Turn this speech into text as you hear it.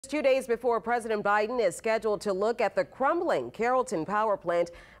2 days before President Biden is scheduled to look at the crumbling Carrollton power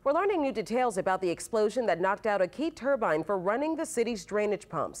plant, we're learning new details about the explosion that knocked out a key turbine for running the city's drainage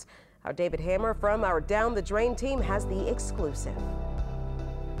pumps. Our David Hammer from our Down the Drain team has the exclusive.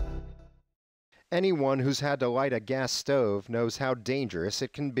 Anyone who's had to light a gas stove knows how dangerous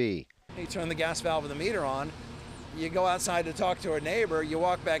it can be. You turn the gas valve of the meter on, you go outside to talk to a neighbor, you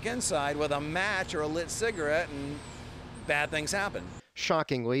walk back inside with a match or a lit cigarette, and bad things happen.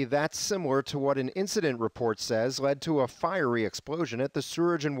 Shockingly, that's similar to what an incident report says led to a fiery explosion at the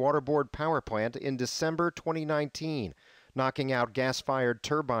Sewerage Water Board power plant in December 2019, knocking out gas-fired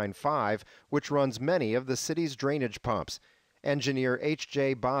Turbine 5, which runs many of the city's drainage pumps. Engineer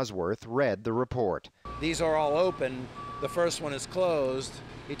H.J. Bosworth read the report. These are all open. The first one is closed.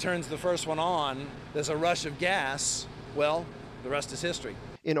 He turns the first one on. There's a rush of gas. Well, the rest is history.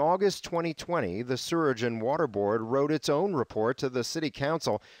 In August 2020, the Sewerage Water Board wrote its own report to the City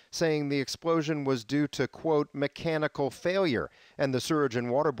Council saying the explosion was due to, quote, mechanical failure, and the Sewerage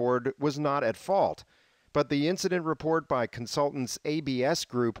Water Board was not at fault. But the incident report by consultants ABS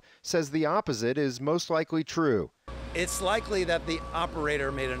Group says the opposite is most likely true. It's likely that the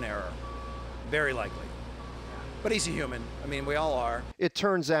operator made an error. Very likely. But he's a human. I mean, we all are. It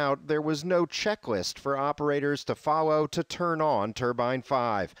turns out there was no checklist for operators to follow to turn on Turbine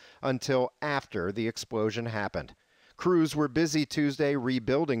 5 until after the explosion happened. Crews were busy Tuesday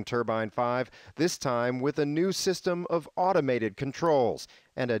rebuilding Turbine 5, this time with a new system of automated controls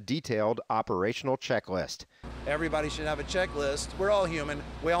and a detailed operational checklist. Everybody should have a checklist. We're all human.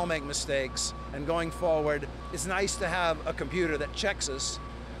 We all make mistakes. And going forward, it's nice to have a computer that checks us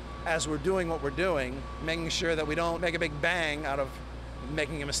as we're doing what we're doing, making sure that we don't make a big bang out of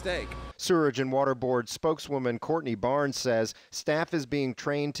making a mistake. Sewerage Water Board spokeswoman Courtney Barnes says staff is being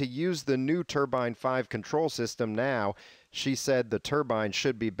trained to use the new Turbine 5 control system now. She said the turbine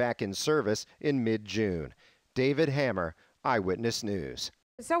should be back in service in mid-June. David Hammer, Eyewitness News.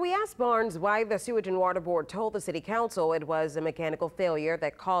 So we asked Barnes why the Sewerage Water Board told the City Council it was a mechanical failure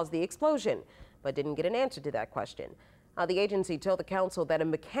that caused the explosion, but didn't get an answer to that question. The agency told the council that a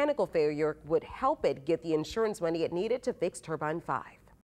mechanical failure would help it get the insurance money it needed to fix Turbine 5.